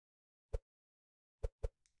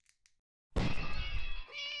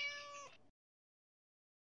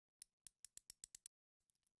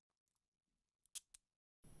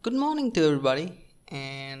Good morning to everybody,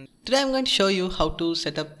 and today I'm going to show you how to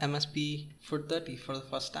set up MSP430 for the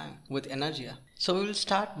first time with ENERGIA. So we will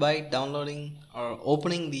start by downloading or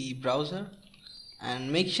opening the browser,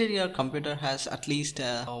 and make sure your computer has at least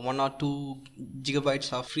 1 or 2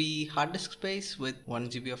 gigabytes of free hard disk space with 1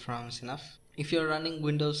 GB of RAM is enough. If you're running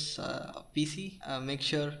Windows PC, make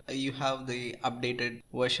sure you have the updated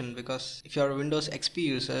version, because if you're Windows XP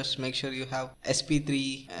users, make sure you have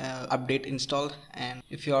SP3 update installed. And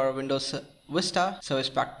if you're Windows Vista Service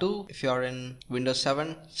Pack 2, if you're in Windows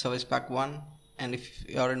 7 Service Pack 1, and if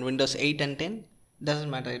you're in Windows 8 and 10, doesn't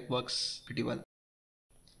matter, it works pretty well.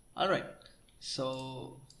 Alright,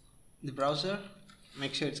 so the browser,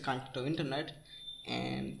 make sure it's connected to internet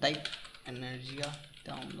and type ENERGIA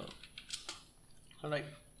download. Alright,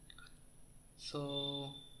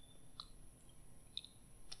 so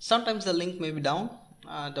sometimes the link may be down,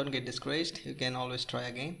 don't get discouraged, you can always try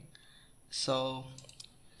again. So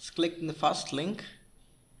let's click in the first link,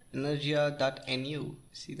 energia.nu,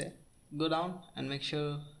 see there, go down and make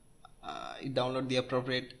sure you download the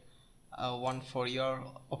appropriate one for your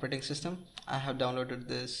operating system. I have downloaded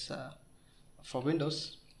this for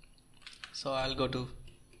Windows, so I'll go to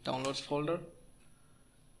downloads folder.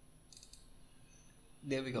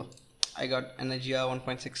 There we go, I got ENERGIA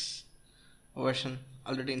 1.6 version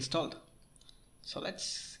already installed. So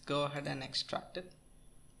let's go ahead and extract it.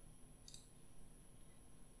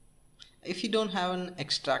 If you don't have an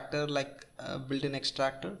extractor like a built-in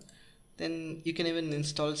extractor, then you can even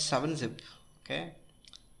install 7-zip. Okay,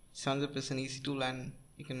 7-zip is an easy tool, and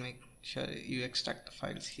you can make sure you extract the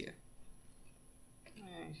files here.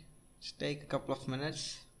 Just take a couple of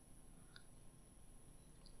minutes.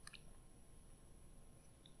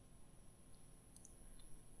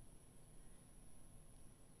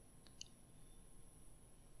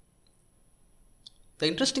 The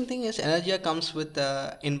interesting thing is ENERGIA comes with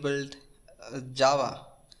inbuilt Java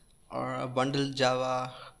or a bundled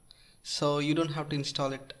Java, so you don't have to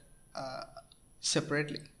install it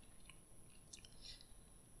separately.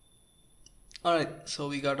 Alright, so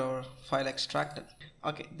we got our file extracted.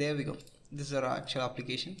 Okay, there we go. This is our actual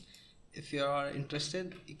application. If you are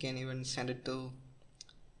interested, you can even send it to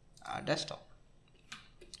desktop.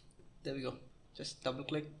 There we go. Just double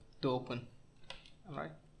click to open.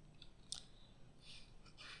 Alright.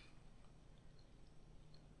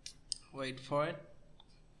 Wait for it.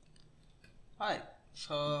 Alright,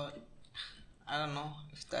 so I don't know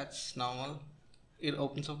if that's normal. It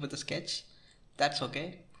opens up with a sketch. That's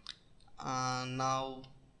okay. Now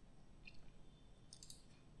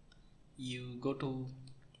you go to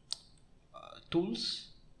tools,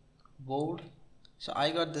 board. So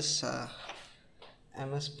I got this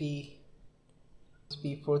MSP430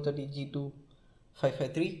 G2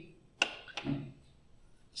 553.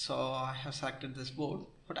 So I have selected this board,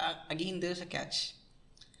 but again there's a catch.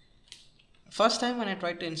 First time when I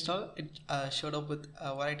tried to install it, showed up with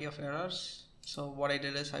a variety of errors. So what I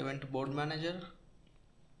did is I went to board manager.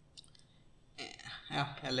 Yeah,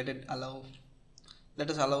 let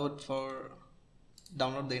us allow it for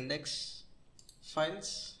download the index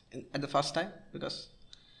files at the first time, because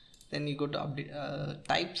then you go to update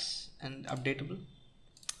types and updatable.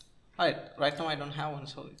 Alright, right now I don't have one,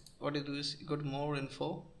 so what you do is you go to more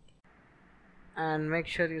info and make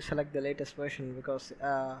sure you select the latest version, because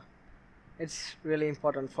it's really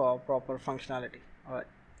important for proper functionality. Alright,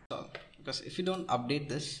 so because if you don't update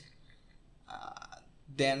this,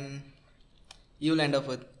 then you'll end up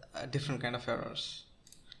with different kind of errors.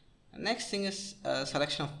 Next thing is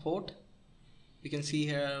selection of port. You can see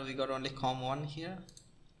here we got only COM1 here,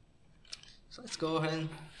 so let's go ahead and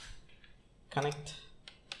connect.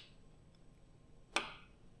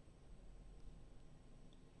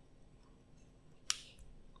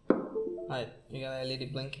 Alright, you got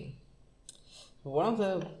LED blinking. One of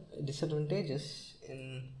the disadvantages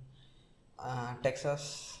in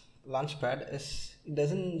Texas Launchpad is it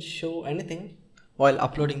doesn't show anything while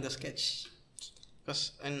uploading the sketch,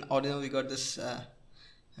 because in Arduino we got this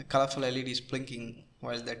colorful LEDs blinking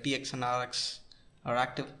while the TX and RX are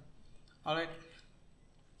active. Alright,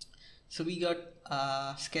 so we got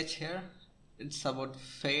a sketch here. It's about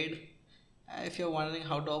fade. If you're wondering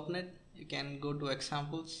how to open it, you can go to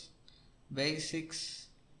examples, basics,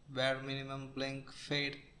 bare minimum, blink,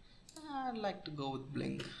 fade. I'd like to go with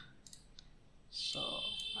blink, so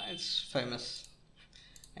it's famous.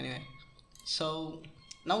 Anyway, so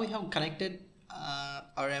now we have connected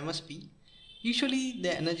our MSP. Usually the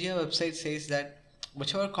ENERGIA website says that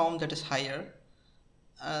whichever COM that is higher,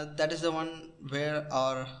 that is the one where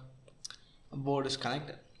our board is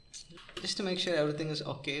connected. Just to make sure everything is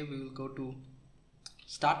okay, we will go to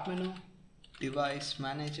start menu, device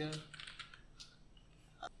manager,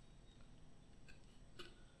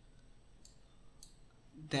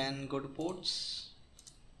 then go to ports.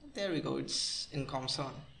 There we go, it's in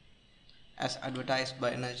COM7 as advertised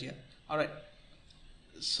by ENERGIA. Alright,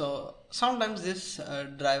 so sometimes this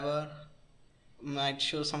driver might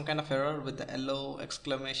show some kind of error with the yellow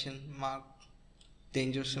exclamation mark,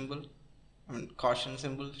 danger symbol, caution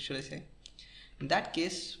symbol should I say. In that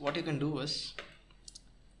case, what you can do is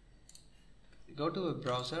go to a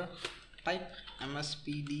browser, type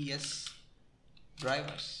MSPDS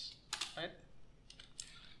drivers, right?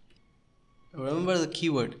 Remember the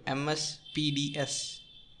keyword MSPDS.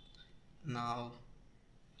 Now,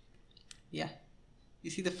 yeah, you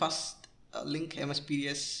see the first link,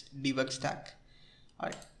 MSPDS debug stack.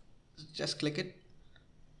 Alright, just click it,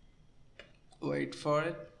 wait for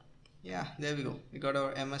it. Yeah, there we go, we got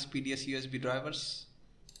our MSPDS USB drivers.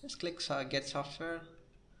 Just click get software,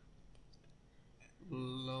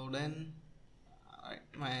 load in. Alright,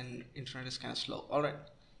 my internet is kind of slow. Alright,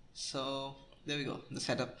 so there we go, the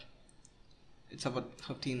setup. It's about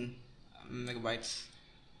 15 megabytes.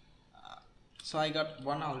 So I got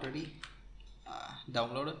one already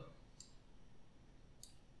downloaded.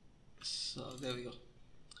 So there we go,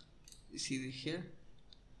 you see here.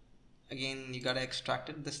 Again, you gotta extract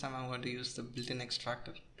it. This time I'm going to use the built-in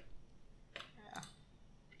extractor. Yeah,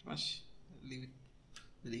 pretty much leave it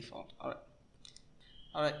the default.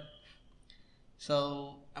 Alright,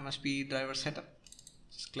 so MSP driver setup,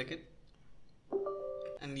 just click it,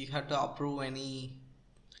 and you have to approve any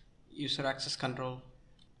user access control,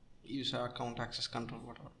 user account access control,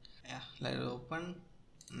 whatever. Yeah, let it open.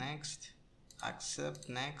 Next, accept,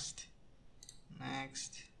 next.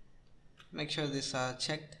 Make sure this are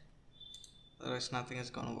checked, otherwise nothing is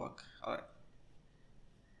gonna work. Alright,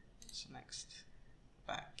 so next,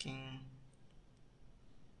 backing.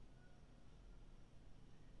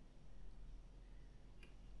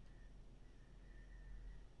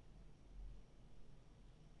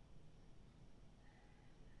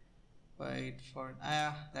 Wait for it.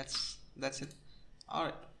 That's it.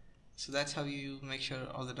 Alright, so that's how you make sure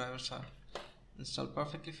all the drivers are installed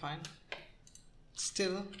perfectly fine.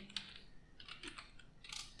 Still,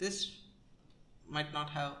 this might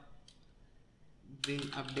not have been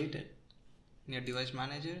updated in your device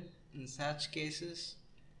manager. In such cases,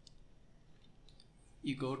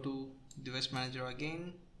 you go to device manager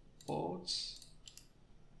again, ports,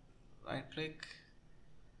 right click,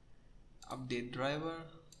 update driver,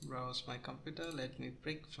 browse my computer, let me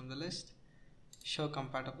pick from the list, show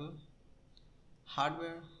compatible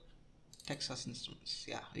hardware, Texas Instruments.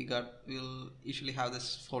 Yeah, we'll usually have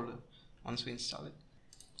this folder once we install it.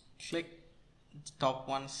 Click the top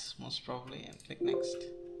ones most probably and click next.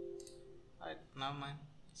 Alright, now mine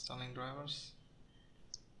installing drivers.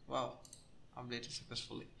 Wow, updated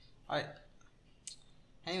successfully. Alright,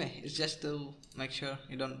 anyway, it's just to make sure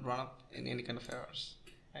you don't run up in any kind of errors,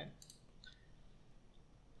 right?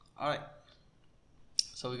 Alright,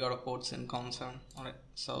 so we got our ports in COM7. Alright,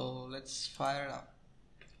 so let's fire it up,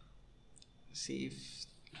 see if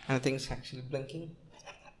anything's actually blinking.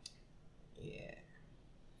 Yeah,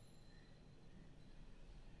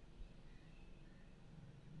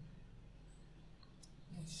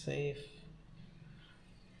 let's save.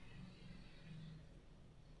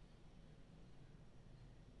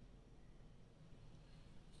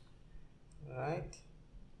 Right,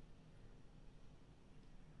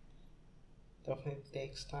 definitely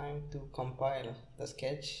takes time to compile the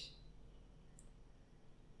sketch.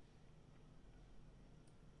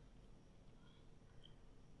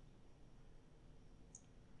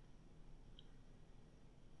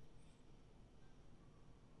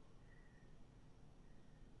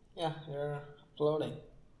 Yeah, you're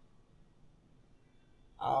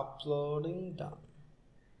uploading done.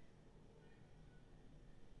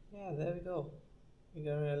 Yeah, there we go, we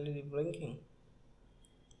got a LED blinking.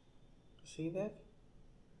 See that?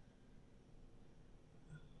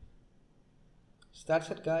 So that's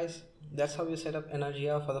it guys, that's how you set up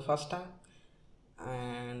ENERGIA for the first time,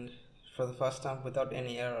 and for the first time without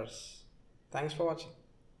any errors. Thanks for watching.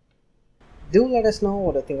 Do let us know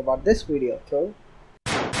what you think about this video too.